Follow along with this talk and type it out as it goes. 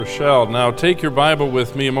Rochelle. Now take your Bible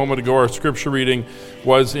with me. A moment ago our scripture reading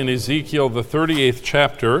was in Ezekiel, the 38th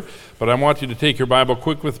chapter, but I want you to take your Bible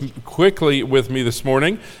quickly with me this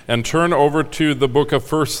morning and turn over to the book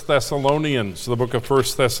of 1 Thessalonians,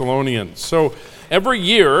 So every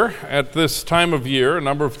year at this time of year, a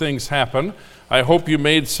number of things happen. I hope you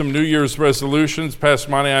made some New Year's resolutions. Pastor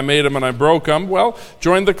Monty, I made them and I broke them. Well,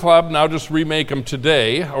 join the club. Now just remake them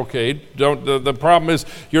today. Okay. The problem is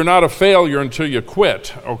you're not a failure until you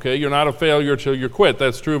quit. Okay. You're not a failure until you quit.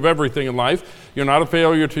 That's true of everything in life. You're not a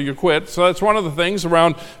failure till you quit. So that's one of the things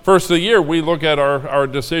around first of the year. We look at our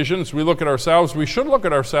decisions. We look at ourselves. We should look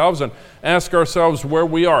at ourselves and ask ourselves where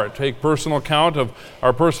we are. Take personal account of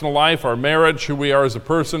our personal life, our marriage, who we are as a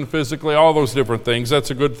person, physically, all those different things.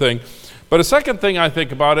 That's a good thing. But a second thing I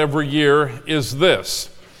think about every year is this.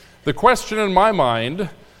 The question in my mind,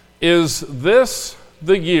 is this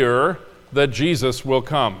the year that Jesus will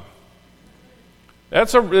come?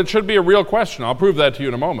 It should be a real question. I'll prove that to you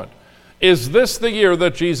in a moment. Is this the year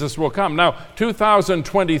that Jesus will come? Now,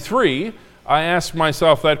 2023, I asked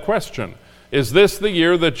myself that question. Is this the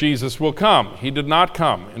year that Jesus will come? He did not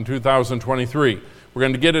come in 2023. We're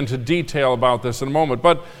going to get into detail about this in a moment.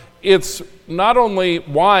 But it's not only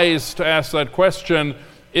wise to ask that question,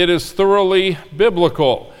 it is thoroughly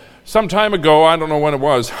biblical. Some time ago, I don't know when it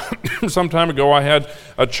was, some time ago I had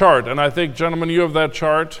a chart, and I think, gentlemen, you have that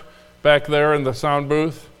chart back there in the sound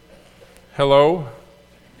booth. Hello?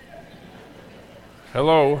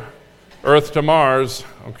 Hello? Earth to Mars,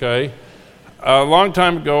 okay. A long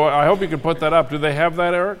time ago, I hope you can put that up. Do they have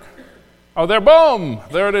that, Eric? Oh, there, boom!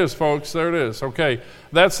 There it is, folks, there it is. Okay,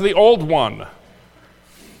 that's the old one.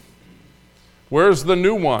 Where's the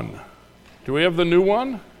new one? Do we have the new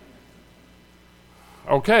one?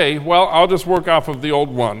 Okay, well, I'll just work off of the old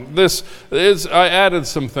one. I added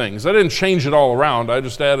some things. I didn't change it all around. I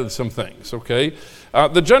just added some things, okay?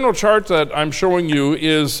 The general chart that I'm showing you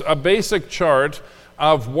is a basic chart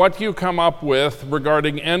of what you come up with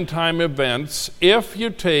regarding end-time events if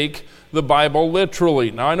you take the Bible literally.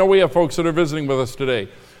 Now, I know we have folks that are visiting with us today.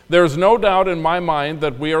 There's no doubt in my mind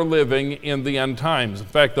that we are living in the end times. In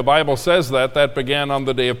fact, the Bible says that began on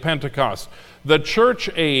the day of Pentecost. The church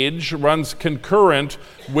age runs concurrent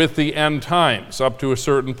with the end times up to a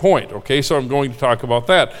certain point. Okay, so I'm going to talk about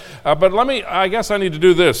that. But I guess I need to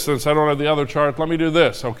do this since I don't have the other chart. Let me do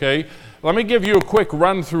this, okay? Let me give you a quick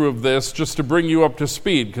run-through of this just to bring you up to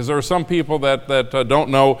speed, because there are some people that don't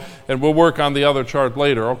know, and we'll work on the other chart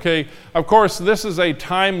later, okay? Of course, this is a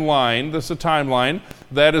timeline. This is a timeline.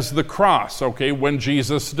 That is the cross, okay, when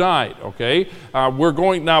Jesus died, okay? We're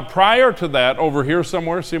going, now prior to that, over here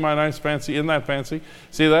somewhere, see my nice fancy, isn't that fancy?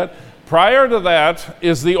 See that? Prior to that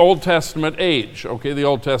is the Old Testament age, okay, the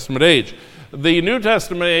Old Testament age. The New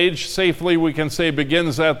Testament age, safely we can say,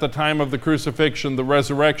 begins at the time of the crucifixion, the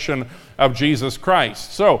resurrection of Jesus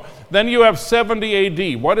Christ. So, then you have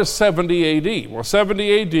 70 AD. What is 70 AD? Well,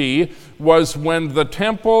 70 AD was when the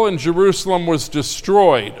temple in Jerusalem was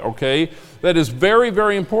destroyed, okay? That is very,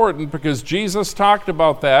 very important because Jesus talked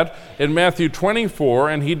about that in Matthew 24,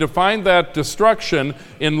 and he defined that destruction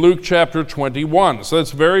in Luke chapter 21. So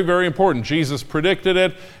that's very, very important. Jesus predicted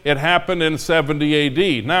it. It happened in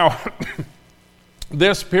 70 AD. Now,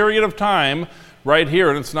 this period of time right here,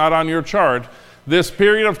 and it's not on your chart, this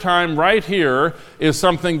period of time right here is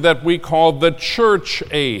something that we call the church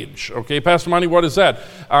age. Okay, Pastor Monty, what is that?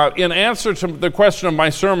 In answer to the question of my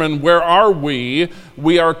sermon, where are we?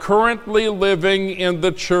 We are currently living in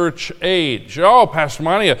the church age. Oh, Pastor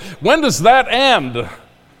Monty, when does that end?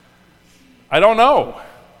 I don't know.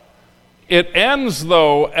 It ends,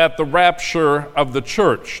 though, at the rapture of the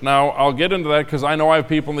church. Now, I'll get into that because I know I have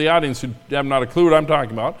people in the audience who have not a clue what I'm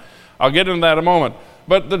talking about. I'll get into that in a moment.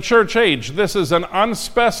 But the church age, this is an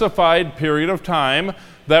unspecified period of time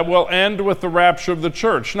that will end with the rapture of the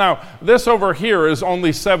church. Now, this over here is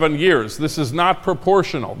only 7 years. This is not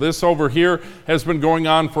proportional. This over here has been going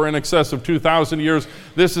on for in excess of 2,000 years.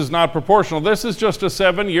 This is not proportional. This is just a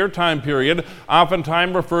 7-year time period,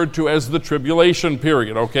 oftentimes referred to as the tribulation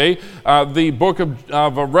period, okay? The book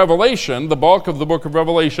of Revelation, the bulk of the book of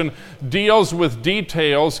Revelation, deals with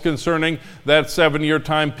details concerning that 7-year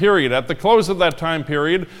time period. At the close of that time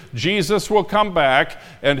period, Jesus will come back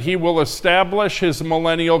and he will establish his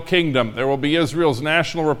millennial kingdom. There will be Israel's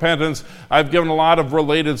national repentance. I've given a lot of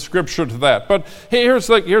related scripture to that. But here's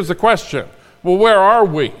the question. Well, where are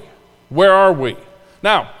we? Where are we?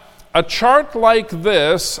 Now, a chart like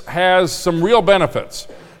this has some real benefits.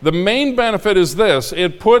 The main benefit is this.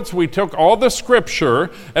 We took all the scripture,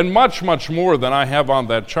 and much, much more than I have on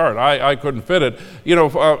that chart. I couldn't fit it.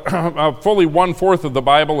 Fully 1/4 of the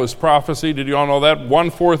Bible is prophecy. Did you all know that?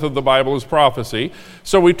 1/4 of the Bible is prophecy.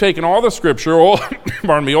 So we've taken all the scripture, Old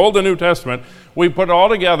and New Testament, we put it all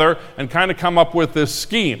together and kind of come up with this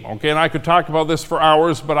scheme. Okay, and I could talk about this for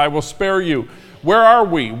hours, but I will spare you. Where are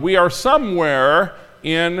we? We are somewhere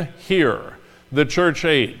in here, the church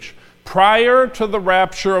age, prior to the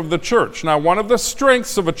rapture of the church. Now, one of the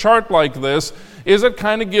strengths of a chart like this is it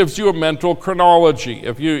kind of gives you a mental chronology.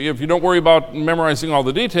 If you don't worry about memorizing all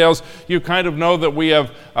the details, you kind of know that we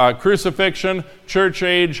have crucifixion, church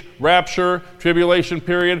age, rapture, tribulation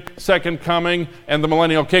period, second coming, and the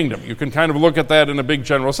millennial kingdom. You can kind of look at that in a big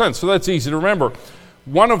general sense. So that's easy to remember.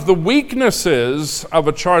 One of the weaknesses of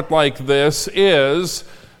a chart like this is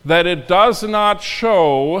that it does not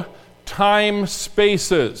show time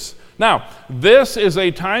spaces. Now, this is a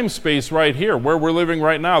time space right here, where we're living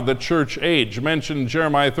right now, the church age. Mentioned in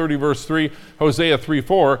Jeremiah 30, verse 3, Hosea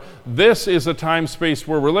 3:4. This is a time space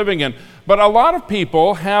where we're living in. But a lot of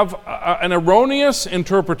people have an erroneous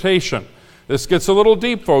interpretation. This gets a little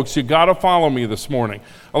deep, folks. You got to follow me this morning.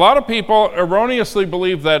 A lot of people erroneously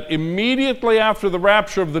believe that immediately after the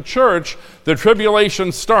rapture of the church, the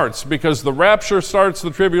tribulation starts, because the rapture starts the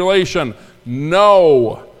tribulation.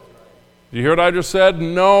 No. Did you hear what I just said?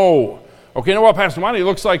 No. Okay, now, well, Pastor Monty, it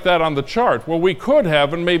looks like that on the chart. Well, we could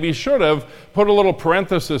have, and maybe should have, put a little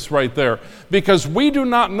parenthesis right there, because we do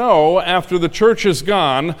not know, after the church is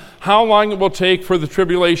gone, how long it will take for the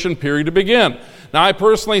tribulation period to begin. Now, I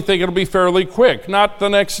personally think it'll be fairly quick, not the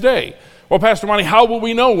next day. Well, Pastor Monty, how will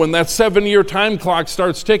we know when that 7-year time clock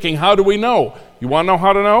starts ticking? How do we know? You want to know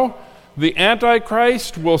how to know? The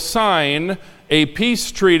Antichrist will sign a peace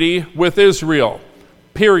treaty with Israel,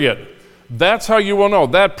 period. That's how you will know.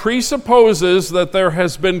 That presupposes that there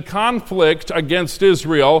has been conflict against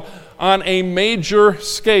Israel on a major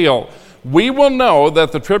scale. We will know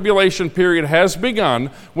that the tribulation period has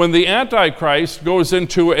begun when the Antichrist goes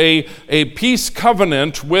into a peace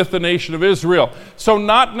covenant with the nation of Israel. So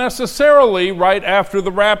not necessarily right after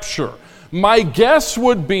the rapture. My guess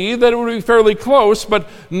would be that it would be fairly close, but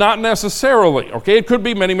not necessarily. Okay, it could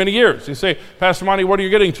be many, many years. You say, Pastor Monty, what are you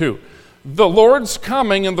getting to? The Lord's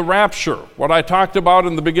coming in the rapture, what I talked about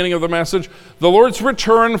in the beginning of the message, the Lord's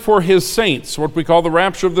return for his saints, what we call the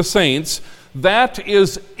rapture of the saints, that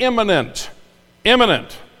is imminent.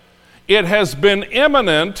 Imminent. It has been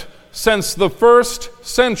imminent since the 1st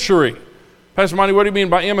century. Pastor Monty, what do you mean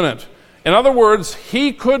by imminent? In other words,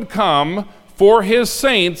 he could come for his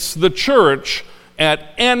saints, the church,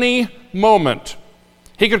 at any moment.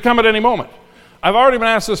 He could come at any moment. I've already been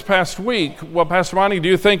asked this past week, well, Pastor Monty, do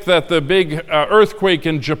you think that the big earthquake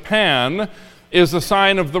in Japan is a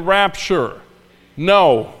sign of the rapture?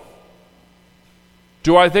 No.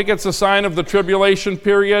 Do I think it's a sign of the tribulation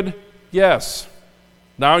period? Yes.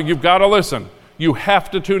 Now, you've got to listen. You have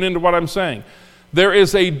to tune into what I'm saying. There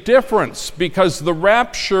is a difference, because the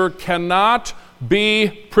rapture cannot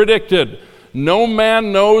be predicted. No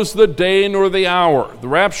man knows the day nor the hour. The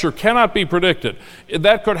rapture cannot be predicted.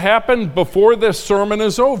 That could happen before this sermon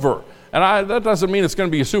is over. And that doesn't mean it's going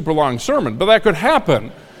to be a super long sermon, but that could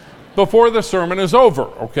happen before the sermon is over.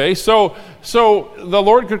 Okay, so the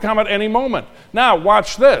Lord could come at any moment. Now,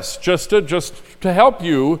 watch this, just to help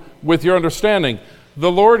you with your understanding.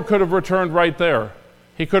 The Lord could have returned right there.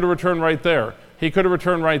 He could have returned right there. He could have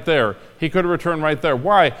returned right there. He could have returned right there.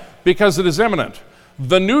 Why? Because it is imminent.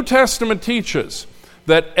 The New Testament teaches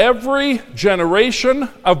that every generation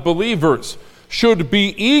of believers should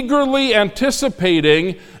be eagerly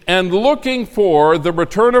anticipating and looking for the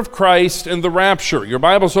return of Christ in the rapture. Your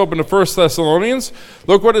Bible's open to 1 Thessalonians.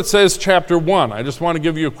 Look what it says, chapter 1. I just want to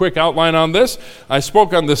give you a quick outline on this. I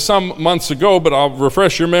spoke on this some months ago, but I'll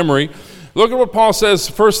refresh your memory. Look at what Paul says,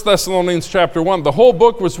 1 Thessalonians chapter 1. The whole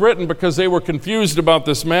book was written because they were confused about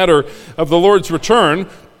this matter of the Lord's return.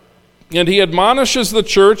 And he admonishes the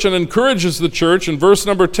church and encourages the church in verse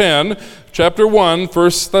number 10, chapter 1,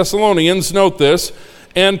 1 Thessalonians, note this,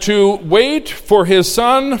 and to wait for his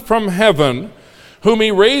Son from heaven, whom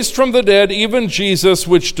he raised from the dead, even Jesus,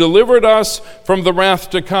 which delivered us from the wrath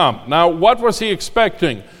to come. Now, what was he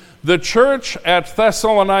expecting? The church at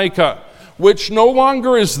Thessalonica, which no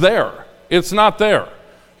longer is there. It's not there.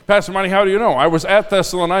 Pastor Monty, how do you know? I was at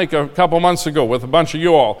Thessalonica a couple months ago with a bunch of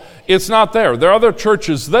you all. It's not there. There are other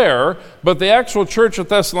churches there, but the actual church at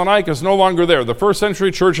Thessalonica is no longer there. The first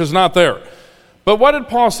century church is not there. But what did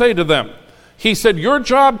Paul say to them? He said, your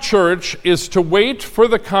job, church, is to wait for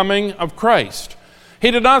the coming of Christ. He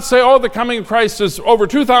did not say, oh, the coming of Christ is over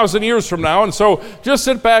 2,000 years from now, and so just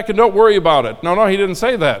sit back and don't worry about it. No, he didn't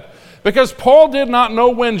say that. Because Paul did not know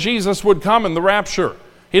when Jesus would come in the rapture.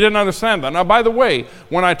 He didn't understand that. Now, by the way,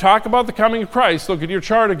 when I talk about the coming of Christ, look at your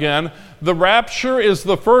chart again. The rapture is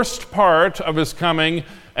the first part of his coming,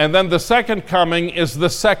 and then the second coming is the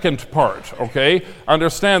second part, okay?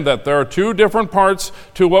 Understand that there are two different parts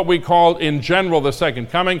to what we call in general the second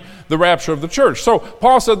coming, the rapture of the church. So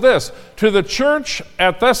Paul said this to the church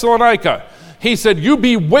at Thessalonica. He said, you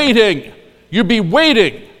be waiting. You be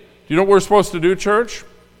waiting. Do you know what we're supposed to do, church?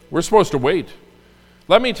 We're supposed to wait.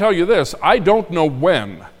 Let me tell you this. I don't know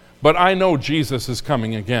when, but I know Jesus is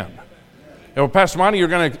coming again. Pastor Monty, you're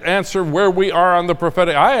going to answer where we are on the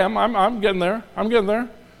prophetic. I am. I'm getting there. I'm getting there.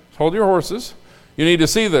 Hold your horses. You need to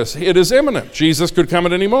see this. It is imminent. Jesus could come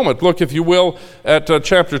at any moment. Look, if you will, at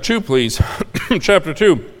chapter 2, please. Chapter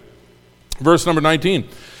 2, verse number 19.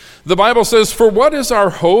 The Bible says, for what is our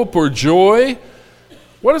hope or joy?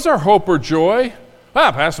 What is our hope or joy?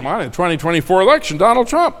 Pastor Monty, the 2024 election, Donald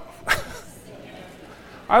Trump.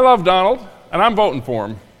 I love Donald, and I'm voting for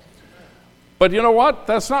him. But you know what?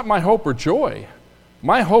 That's not my hope or joy.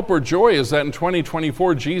 My hope or joy is that in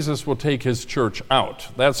 2024, Jesus will take his church out.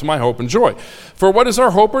 That's my hope and joy. For what is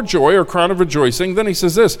our hope or joy or crown of rejoicing? Then he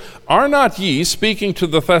says this, are not ye, speaking to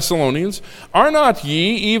the Thessalonians, are not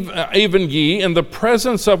ye, even ye, in the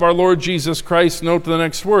presence of our Lord Jesus Christ, note the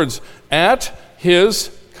next words, at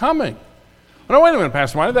his coming. No, wait a minute,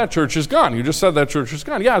 Pastor Mike, that church is gone. You just said that church is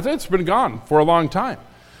gone. Yeah, it's been gone for a long time.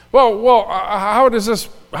 Well, how does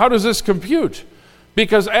this compute?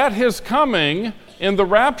 Because at his coming, in the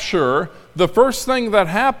rapture, the first thing that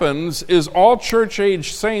happens is all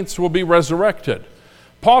church-age saints will be resurrected.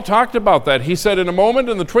 Paul talked about that. He said, in a moment,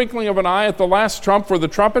 in the twinkling of an eye, at the last trump, for the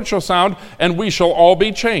trumpet shall sound, and we shall all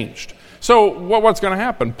be changed. So what's going to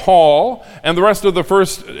happen? Paul and the rest of the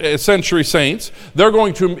first century saints,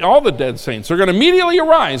 all the dead saints, are going to immediately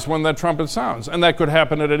arise when that trumpet sounds, and that could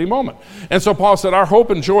happen at any moment. And so Paul said, our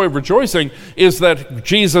hope and joy of rejoicing is that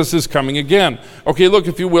Jesus is coming again. Okay, look,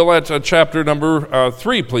 if you will, at chapter number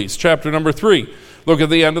 3, please. Chapter number 3. Look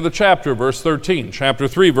at the end of the chapter, verse 13. Chapter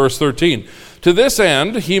 3, verse 13. To this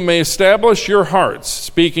end, he may establish your hearts,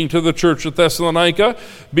 speaking to the church at Thessalonica,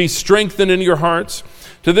 be strengthened in your hearts.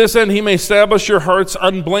 To this end, he may establish your hearts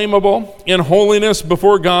unblameable in holiness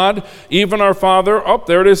before God, even our Father,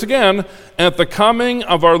 there it is again, at the coming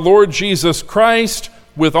of our Lord Jesus Christ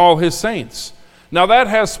with all his saints. Now that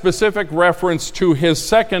has specific reference to his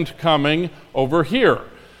second coming over here.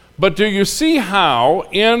 But do you see how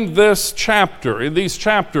in these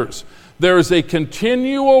chapters, there is a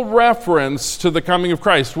continual reference to the coming of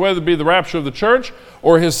Christ, whether it be the rapture of the church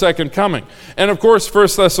or his second coming. And of course, 1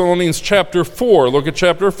 Thessalonians chapter 4. Look at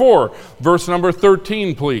chapter 4, verse number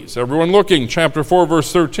 13, please. Everyone looking, chapter 4,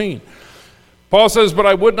 verse 13. Paul says, but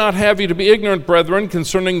I would not have you to be ignorant, brethren,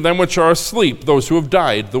 concerning them which are asleep, those who have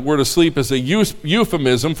died. The word asleep is a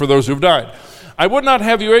euphemism for those who have died. I would not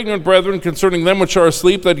have you ignorant, brethren, concerning them which are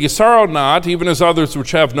asleep, that ye sorrow not, even as others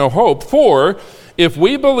which have no hope. For if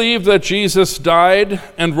we believe that Jesus died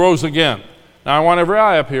and rose again. Now I want every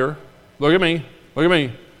eye up here. Look at me. Look at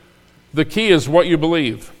me. The key is what you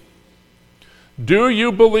believe. Do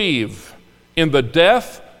you believe in the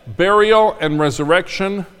death, burial, and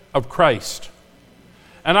resurrection of Christ?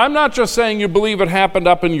 And I'm not just saying you believe it happened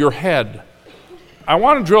up in your head. I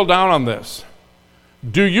want to drill down on this.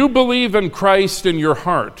 Do you believe in Christ in your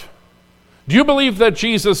heart? Do you believe that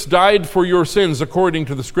Jesus died for your sins according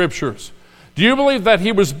to the Scriptures? Do you believe that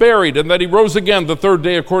he was buried and that he rose again the third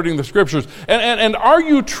day according to the Scriptures? And are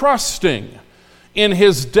you trusting in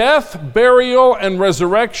his death, burial, and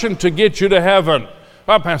resurrection to get you to heaven?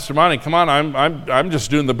 Well, Pastor Monty, come on, I'm just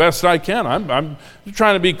doing the best I can. I'm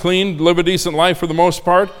trying to be clean, live a decent life for the most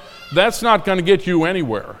part. That's not going to get you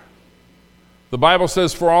anywhere. The Bible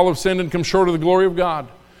says, for all have sinned and come short of the glory of God.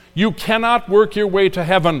 You cannot work your way to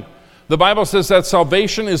heaven. The Bible says that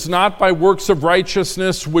salvation is not by works of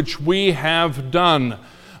righteousness which we have done.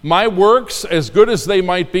 My works, as good as they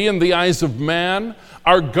might be in the eyes of man,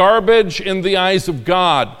 are garbage in the eyes of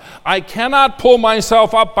God. I cannot pull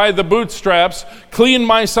myself up by the bootstraps, clean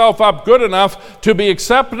myself up good enough to be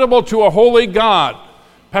acceptable to a holy God.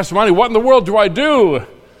 Pastor Monty, what in the world do I do?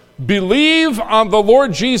 Believe on the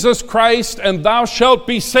Lord Jesus Christ and thou shalt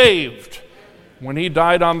be saved. When he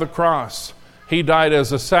died on the cross, he died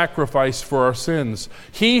as a sacrifice for our sins.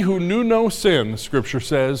 He who knew no sin, Scripture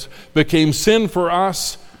says, became sin for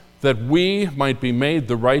us that we might be made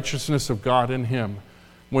the righteousness of God in him.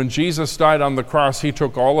 When Jesus died on the cross, he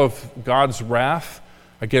took all of God's wrath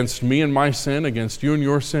against me and my sin, against you and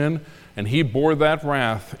your sin, And he bore that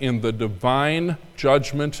wrath in the divine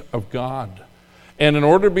judgment of God. And in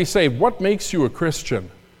order to be saved, what makes you a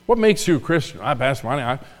Christian? What makes you a Christian? Pastor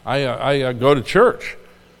Monty, I go to church.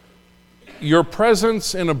 Your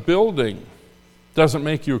presence in a building doesn't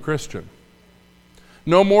make you a Christian.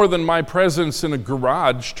 No more than my presence in a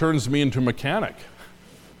garage turns me into a mechanic.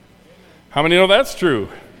 How many know that's true?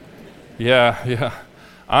 Yeah.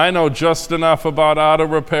 I know just enough about auto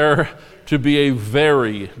repair to be a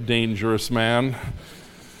very dangerous man.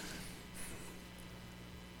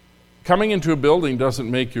 Coming into a building doesn't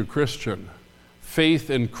make you a Christian. Faith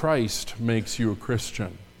in Christ makes you a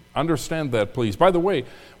Christian. Understand that, please. By the way,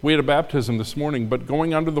 we had a baptism this morning, but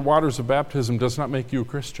going under the waters of baptism does not make you a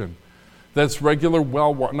Christian. That's regular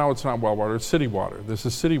well water. No, it's not well water. It's city water. This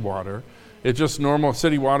is city water. It's just normal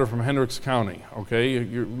city water from Hendricks County, okay?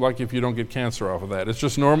 You're lucky if you don't get cancer off of that. It's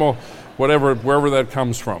just normal, wherever that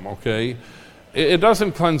comes from, okay? It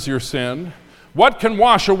doesn't cleanse your sin. What can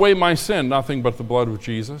wash away my sin? Nothing but the blood of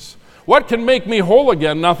Jesus. What can make me whole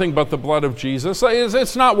again? Nothing but the blood of Jesus.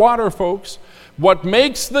 It's not water, folks. What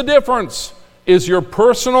makes the difference is your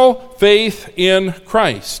personal faith in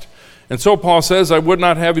Christ. And so Paul says, I would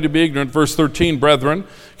not have you to be ignorant, verse 13, brethren,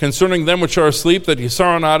 concerning them which are asleep, that ye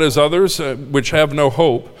sorrow not as others, which have no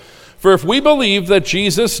hope. For if we believe that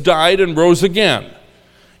Jesus died and rose again,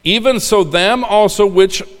 even so them also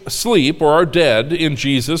which sleep or are dead in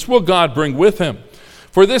Jesus will God bring with him.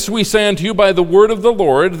 For this we say unto you by the word of the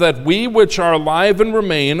Lord, that we which are alive and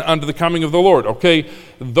remain unto the coming of the Lord. Okay,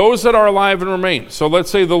 those that are alive and remain. So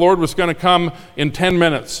let's say the Lord was going to come in 10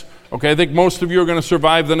 minutes. Okay, I think most of you are going to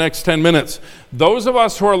survive the next 10 minutes. Those of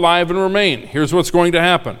us who are alive and remain, here's what's going to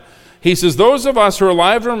happen. He says, those of us who are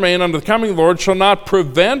alive and remain unto the coming of the Lord shall not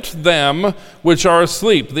prevent them which are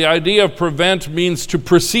asleep. The idea of prevent means to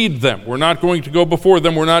precede them. We're not going to go before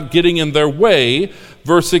them. We're not getting in their way.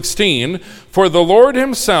 Verse 16, for the Lord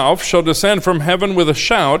himself shall descend from heaven with a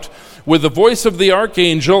shout, with the voice of the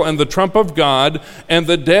archangel and the trump of God, and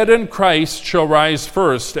the dead in Christ shall rise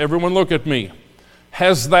first. Everyone look at me.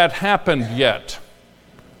 Has that happened yet?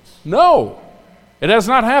 No, it has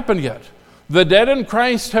not happened yet. The dead in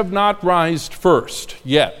Christ have not rised first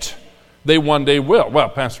yet. They one day will. Well,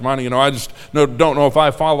 Pastor Monty, I just don't know if I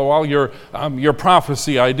follow all your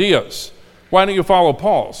prophecy ideas. Why don't you follow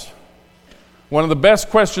Paul's? One of the best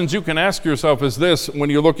questions you can ask yourself is this when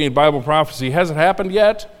you're looking at Bible prophecy. Has it happened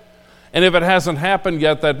yet? And if it hasn't happened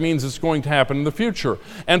yet, that means it's going to happen in the future.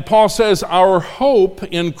 And Paul says our hope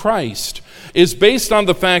in Christ is based on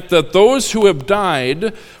the fact that those who have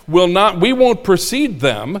died we won't precede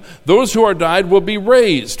them. Those who are died will be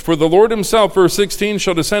raised. For the Lord himself, verse 16,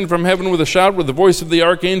 shall descend from heaven with a shout, with the voice of the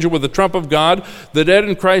archangel, with the trump of God. The dead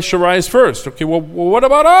in Christ shall rise first. Okay, well, what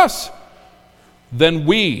about us? Then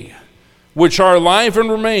we, which are alive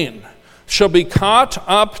and remain, shall be caught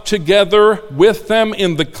up together with them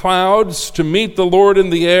in the clouds to meet the Lord in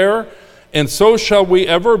the air, and so shall we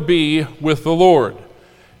ever be with the Lord.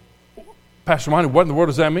 Pastor Monty, what in the world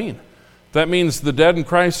does that mean? That means the dead in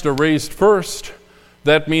Christ are raised first.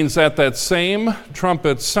 That means at that same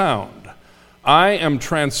trumpet sound, I am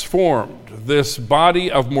transformed. This body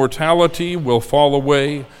of mortality will fall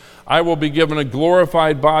away. I will be given a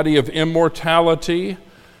glorified body of immortality,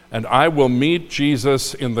 and I will meet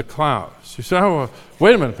Jesus in the clouds. You say,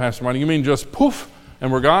 wait a minute, Pastor Monty, you mean just poof,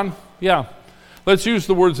 and we're gone? Yeah. Let's use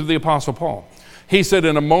the words of the Apostle Paul. He said,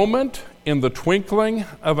 in a moment, in the twinkling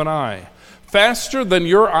of an eye, faster than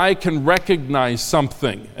your eye can recognize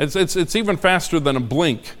something. It's even faster than a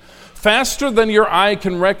blink. Faster than your eye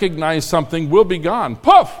can recognize something, we'll be gone.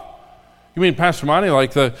 Poof! You mean, Pastor Monty,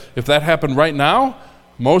 if that happened right now,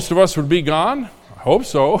 most of us would be gone? I hope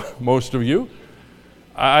so, most of you.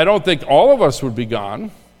 I don't think all of us would be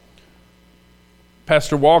gone.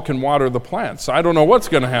 Pastor Wall can water the plants. I don't know what's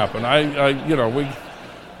going to happen.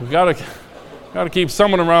 We got to keep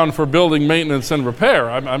someone around for building maintenance and repair.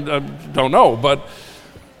 I don't know, but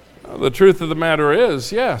the truth of the matter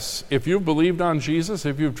is, yes, if you've believed on Jesus,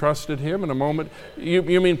 if you've trusted him in a moment,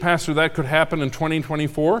 you mean, Pastor, that could happen in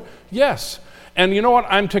 2024? Yes. And you know what?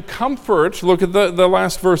 I'm to comfort, look at the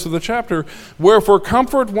last verse of the chapter, wherefore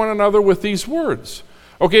comfort one another with these words.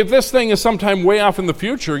 Okay, if this thing is sometime way off in the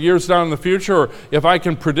future, years down in the future, or if I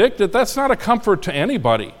can predict it, that's not a comfort to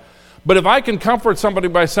anybody. But if I can comfort somebody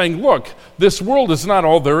by saying, look, this world is not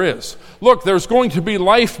all there is. Look, there's going to be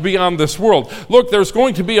life beyond this world. Look, there's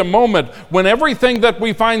going to be a moment when everything that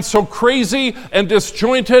we find so crazy and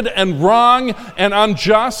disjointed and wrong and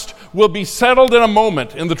unjust will be settled in a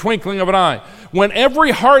moment, in the twinkling of an eye. when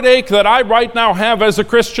every heartache that I right now have as a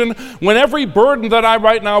Christian, when every burden that I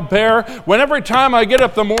right now bear, when every time I get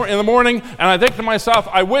up in the morning and I think to myself,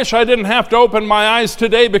 I wish I didn't have to open my eyes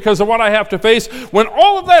today because of what I have to face, when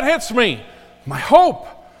all of that hits me, my hope,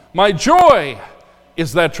 my joy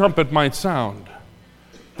is that trumpet might sound.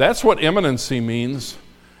 That's what imminency means.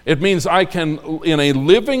 It means I can, in a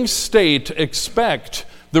living state, expect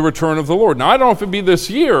the return of the Lord. Now, I don't know if it'll be this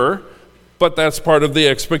year, but that's part of the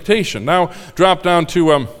expectation. Now, drop down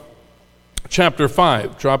to chapter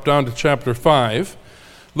 5. Drop down to chapter 5.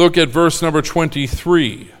 Look at verse number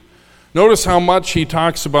 23. Notice how much he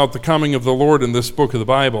talks about the coming of the Lord in this book of the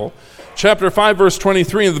Bible. Chapter 5, verse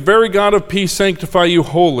 23, "And the very God of peace sanctify you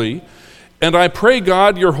wholly. And I pray,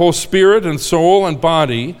 God, your whole spirit and soul and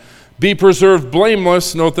body be preserved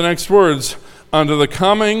blameless," note the next words, "unto the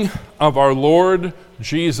coming of our Lord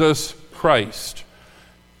Jesus Christ."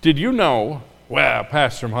 Did you know, well,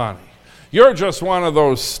 Pastor Monty, you're just one of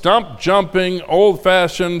those stump-jumping,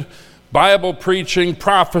 old-fashioned, Bible-preaching,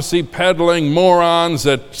 prophecy-peddling morons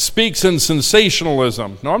that speaks in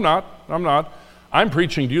sensationalism. No, I'm not. I'm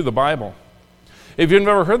preaching to you the Bible. If you've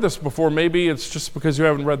never heard this before, maybe it's just because you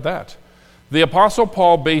haven't read that. The Apostle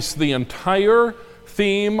Paul based the entire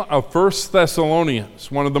theme of 1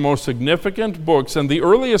 Thessalonians, one of the most significant books and the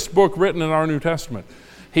earliest book written in our New Testament.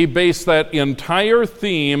 He based that entire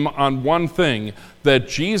theme on one thing, that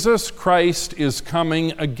Jesus Christ is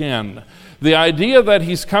coming again. The idea that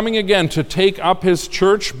he's coming again to take up his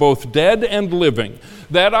church, both dead and living.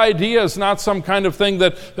 That idea is not some kind of thing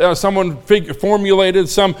that someone formulated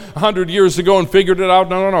some 100 years ago and figured it out.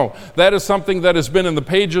 No. That is something that has been in the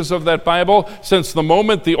pages of that Bible since the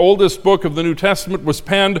moment the oldest book of the New Testament was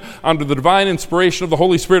penned under the divine inspiration of the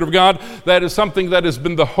Holy Spirit of God. That is something that has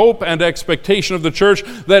been the hope and expectation of the church.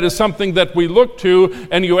 That is something that we look to,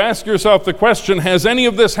 and you ask yourself the question, has any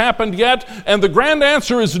of this happened yet? And the grand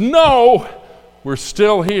answer is no. We're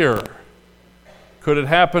still here. Could it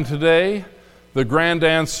happen today? The grand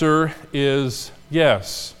answer is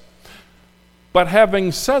yes. But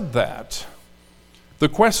having said that, the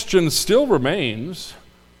question still remains,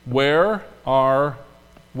 where are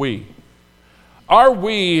we? Are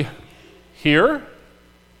we here?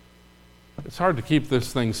 It's hard to keep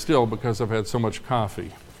this thing still because I've had so much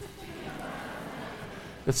coffee.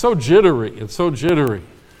 It's so jittery.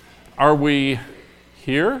 Are we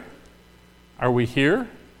here? Are we here?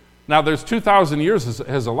 Now, there's 2,000 years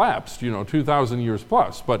has elapsed, 2,000 years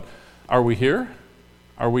plus, but are we here?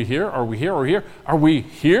 Are we here? Are we here? Are we here? Are we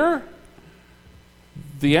here?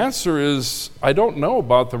 The answer is, I don't know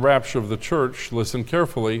about the rapture of the church. Listen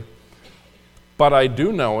carefully. But I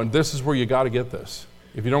do know, and this is where you got to get this.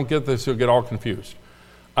 If you don't get this, you'll get all confused.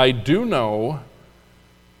 I do know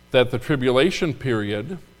that the tribulation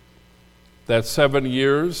period, that 7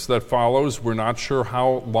 years that follows, we're not sure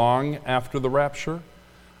how long after the rapture.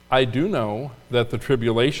 I do know that the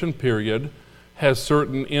tribulation period has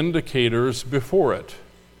certain indicators before it.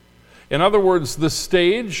 In other words, the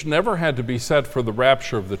stage never had to be set for the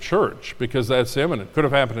rapture of the church because that's imminent. Could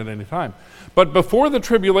have happened at any time. But before the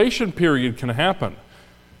tribulation period can happen,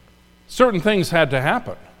 certain things had to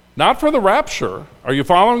happen. Not for the rapture. Are you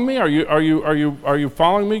following me? Are you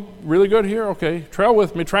following me really good here? Okay, track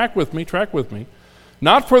with me.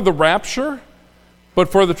 Not for the rapture, but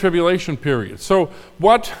for the tribulation period. So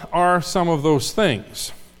what are some of those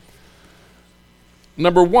things?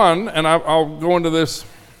 Number one, and I'll go into this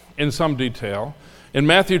in some detail, in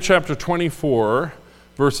Matthew chapter 24,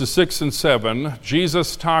 verses 6 and 7,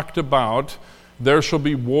 Jesus talked about there shall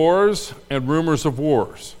be wars and rumors of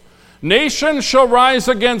wars. Nation shall rise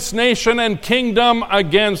against nation and kingdom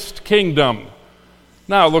against kingdom.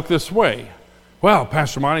 Now look this way. Well,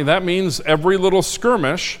 Pastor Monty, that means every little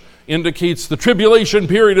skirmish indicates the tribulation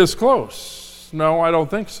period is close. No, I don't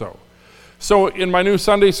think so. So in my new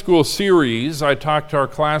Sunday school series, I talked to our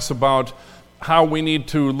class about how we need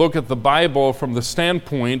to look at the Bible from the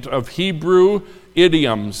standpoint of Hebrew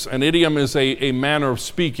idioms. An idiom is a manner of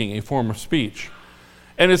speaking, a form of speech.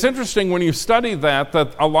 And it's interesting when you study that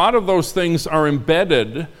a lot of those things are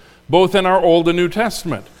embedded both in our Old and New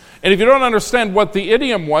Testament. And if you don't understand what the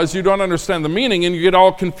idiom was, you don't understand the meaning, and you get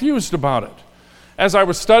all confused about it. As I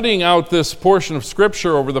was studying out this portion of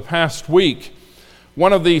Scripture over the past week,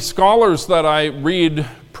 one of the scholars that I read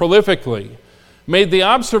prolifically made the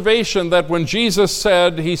observation that when Jesus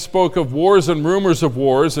said he spoke of wars and rumors of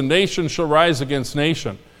wars, and nation shall rise against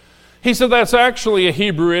nation, he said that's actually a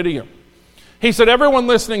Hebrew idiom. He said everyone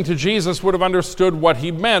listening to Jesus would have understood what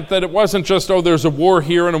he meant, that it wasn't just, there's a war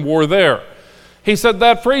here and a war there. He said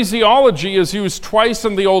that phraseology is used twice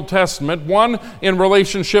in the Old Testament, one in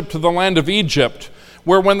relationship to the land of Egypt,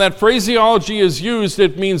 where when that phraseology is used,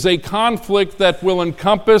 it means a conflict that will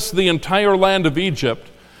encompass the entire land of Egypt.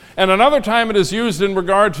 And another time it is used in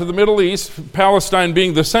regard to the Middle East, Palestine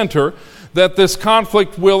being the center, that this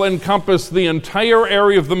conflict will encompass the entire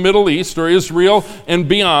area of the Middle East, or Israel, and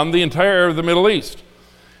beyond the entire area of the Middle East.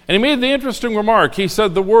 And he made the interesting remark. He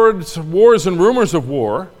said the words wars and rumors of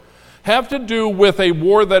war have to do with a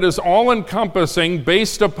war that is all-encompassing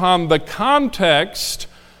based upon the context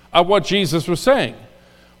of what Jesus was saying.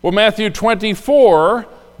 Well, Matthew 24,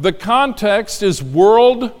 the context is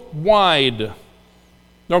worldwide.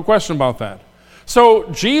 No question about that. So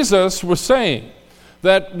Jesus was saying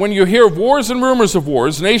that when you hear of wars and rumors of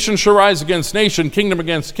wars, nation shall rise against nation, kingdom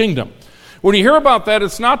against kingdom. When you hear about that,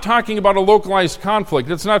 it's not talking about a localized conflict.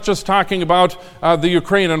 It's not just talking about the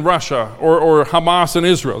Ukraine and Russia or Hamas and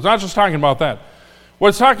Israel. It's not just talking about that. What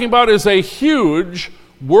it's talking about is a huge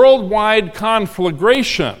worldwide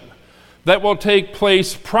conflagration that will take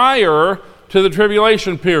place prior to the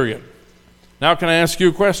tribulation period. Now, can I ask you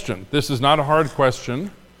a question? This is not a hard question.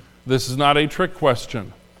 This is not a trick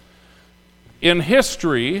question. In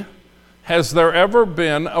history, has there ever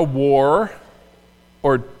been a war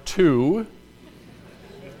or two?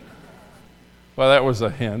 Well, that was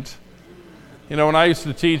a hint. You know, when I used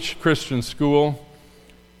to teach Christian school,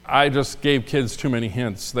 I just gave kids too many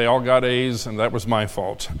hints. They all got A's, and that was my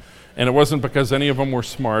fault. And it wasn't because any of them were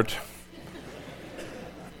smart.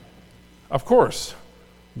 Of course,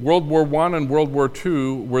 World War I and World War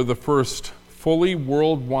II were the first fully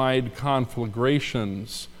worldwide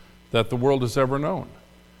conflagrations that the world has ever known.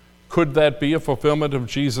 Could that be a fulfillment of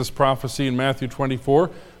Jesus' prophecy in Matthew 24?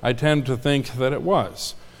 I tend to think that it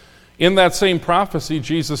was. In that same prophecy,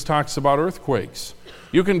 Jesus talks about earthquakes.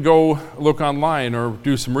 You can go look online or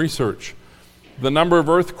do some research. The number of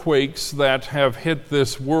earthquakes that have hit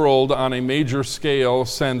this world on a major scale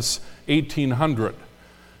since 1800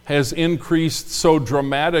 has increased so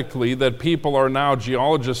dramatically that people are now,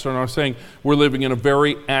 geologists are now saying, we're living in a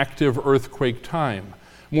very active earthquake time,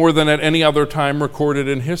 more than at any other time recorded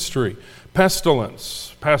in history.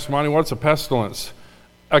 Pestilence. Pastor Monty, what's a pestilence?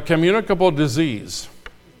 A communicable disease.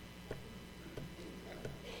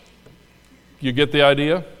 You get the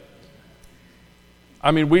idea?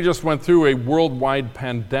 I mean, we just went through a worldwide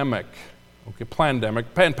pandemic. Okay,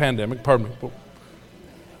 pandemic, pardon me.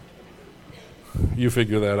 You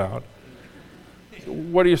figure that out.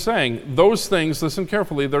 What are you saying? Those things, listen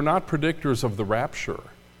carefully, they're not predictors of the rapture,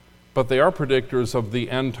 but they are predictors of the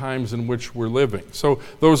end times in which we're living. So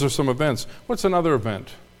those are some events. What's another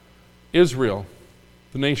event? Israel,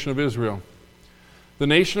 the nation of Israel. The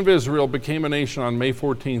nation of Israel became a nation on May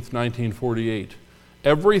 14th, 1948.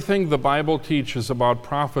 Everything the Bible teaches about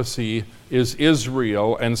prophecy is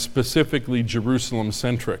Israel and specifically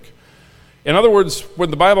Jerusalem-centric. In other words, when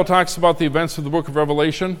the Bible talks about the events of the book of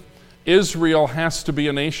Revelation, Israel has to be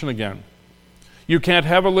a nation again. You can't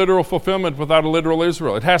have a literal fulfillment without a literal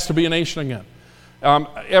Israel. It has to be a nation again.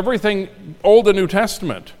 Everything Old and New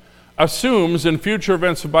Testament assumes in future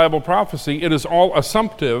events of Bible prophecy, it is all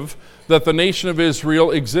assumptive that the nation of Israel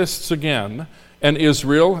exists again, and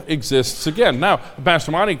Israel exists again. Now,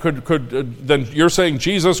 Pastor Monty, then you're saying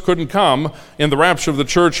Jesus couldn't come in the rapture of the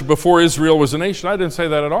church before Israel was a nation. I didn't say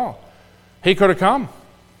that at all. He could have come,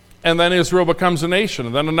 and then Israel becomes a nation,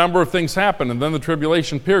 and then a number of things happen, and then the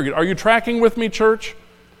tribulation period. Are you tracking with me, church?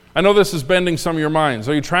 I know this is bending some of your minds.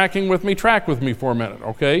 Are you tracking with me? Track with me for a minute,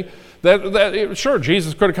 okay? Sure,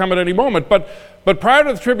 Jesus could have come at any moment, but prior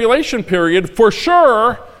to the tribulation period, for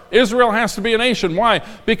sure, Israel has to be a nation. Why?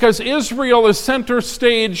 Because Israel is center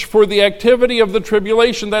stage for the activity of the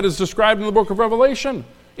tribulation that is described in the book of Revelation.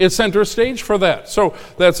 It's center stage for that. So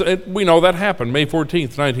that's it. We know that happened, May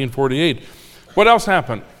 14th, 1948. What else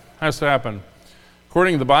happened? Has to happen.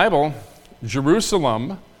 According to the Bible,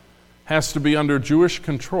 Jerusalem has to be under Jewish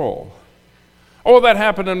control. Oh, that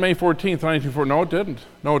happened on May 14th, 1940.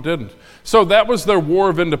 No, it didn't. So that was their war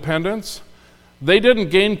of independence. They didn't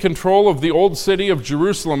gain control of the old city of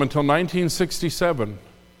Jerusalem until 1967.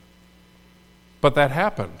 But that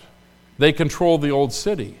happened. They controlled the old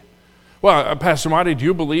city. Well, Pastor Marty, do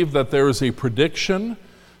you believe that there is a prediction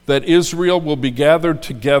that Israel will be gathered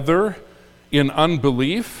together in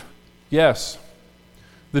unbelief? Yes.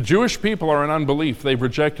 The Jewish people are in unbelief. They've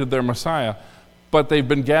rejected their Messiah, but they've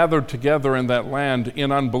been gathered together in that land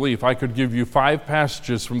in unbelief. I could give you 5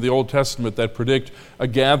 passages from the Old Testament that predict a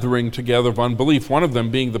gathering together of unbelief, one of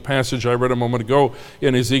them being the passage I read a moment ago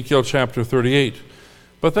in Ezekiel chapter 38.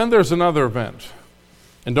 But then there's another event.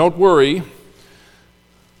 And don't worry,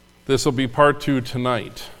 this will be part 2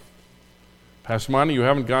 tonight. Pastor Monty, you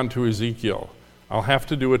haven't gone to Ezekiel. I'll have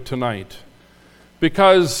to do it tonight.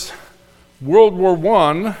 Because World War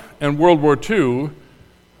I and World War II,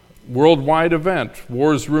 worldwide event.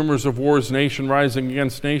 Wars, rumors of wars, nation rising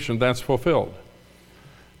against nation, that's fulfilled.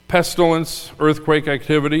 Pestilence, earthquake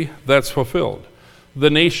activity, that's fulfilled. The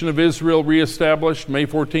nation of Israel reestablished May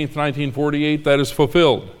 14th, 1948, that is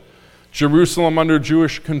fulfilled. Jerusalem under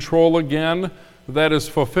Jewish control again, that is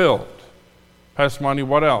fulfilled. Pastor Monty,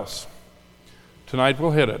 what else? Tonight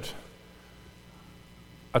we'll hit it.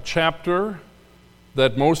 A chapter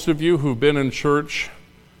that most of you who've been in church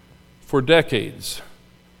for decades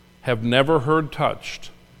have never heard touched,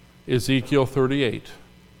 Ezekiel 38.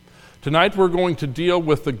 Tonight we're going to deal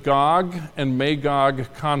with the Gog and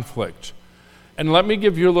Magog conflict. And let me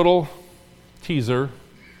give you a little teaser.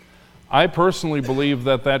 I personally believe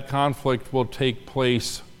that that conflict will take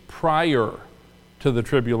place prior to the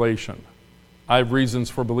tribulation. I have reasons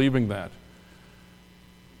for believing that.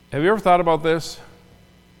 Have you ever thought about this?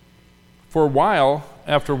 For a while,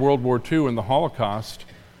 after World War II and the Holocaust,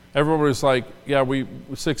 everyone was like, yeah,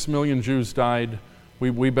 6 million Jews died.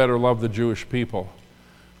 We better love the Jewish people.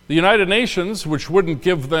 The United Nations, which wouldn't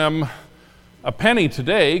give them a penny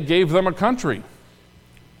today, gave them a country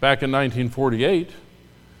back in 1948.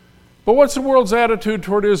 But what's the world's attitude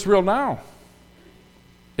toward Israel now?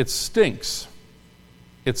 It stinks.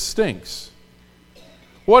 It stinks.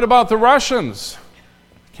 What about the Russians?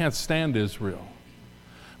 Can't stand Israel.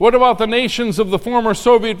 What about the nations of the former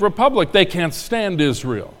Soviet Republic? They can't stand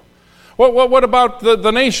Israel. What about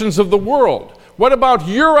the nations of the world? What about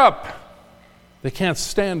Europe? They can't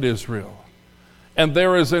stand Israel. And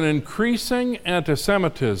there is an increasing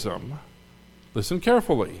anti-Semitism, listen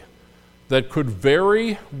carefully, that could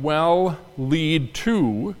very well lead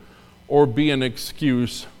to or be an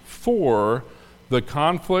excuse for the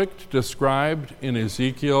conflict described in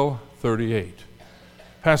Ezekiel 38.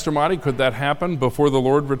 Pastor Marty, could that happen before the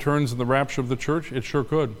Lord returns in the rapture of the church? It sure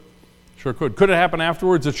could. Sure could. Could it happen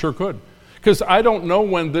afterwards? It sure could. Because I don't know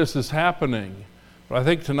when this is happening, but I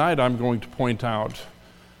think tonight I'm going to point out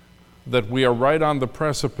that we are right on the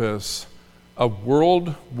precipice of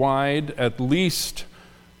worldwide, at least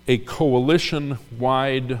a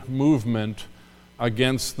coalition-wide movement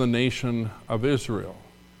against the nation of Israel.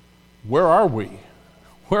 Where are we?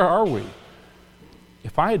 Where are we?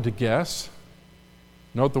 If I had to guess,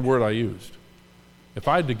 note the word I used. If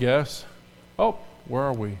I had to guess, where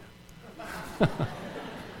are we?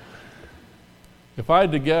 If I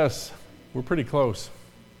had to guess, we're pretty close.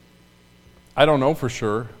 I don't know for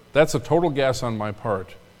sure. That's a total guess on my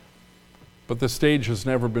part. But the stage has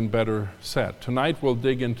never been better set. Tonight we'll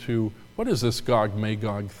dig into, what is this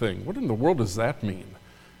Gog-Magog thing? What in the world does that mean?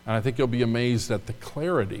 And I think you'll be amazed at the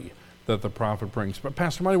clarity that the prophet brings. But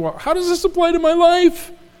Pastor Marty, well, how does this apply to my life?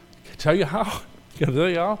 Can I tell you how? Can I tell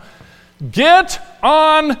you how? Get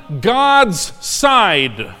on God's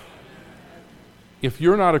side. If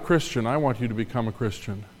you're not a Christian, I want you to become a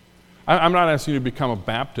Christian. I'm not asking you to become a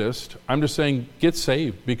Baptist. I'm just saying get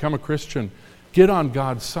saved, become a Christian. Get on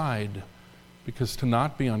God's side, because to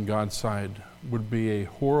not be on God's side would be a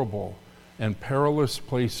horrible and perilous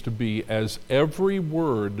place to be, as every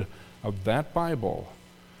word of that Bible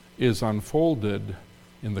is unfolded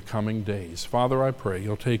in the coming days. Father, I pray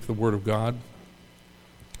you'll take the word of God.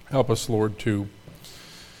 Help us, Lord, to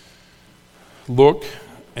look,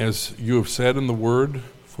 as you have said in the word,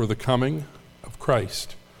 for the coming of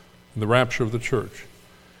Christ and the rapture of the church.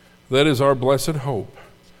 That is our blessed hope.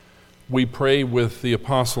 We pray with the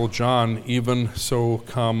Apostle John, even so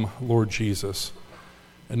come, Lord Jesus.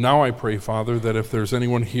 And now I pray, Father, that if there's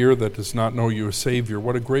anyone here that does not know you as Savior,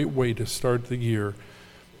 what a great way to start the year,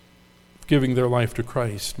 giving their life to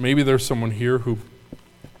Christ. Maybe there's someone here who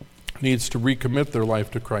needs to recommit their life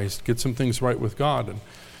to Christ, get some things right with God, and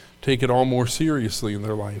take it all more seriously in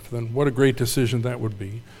their life. Then what a great decision that would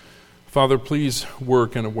be. Father, please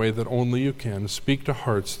work in a way that only you can. Speak to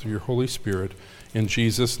hearts through your Holy Spirit. In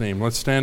Jesus' name, let's stand.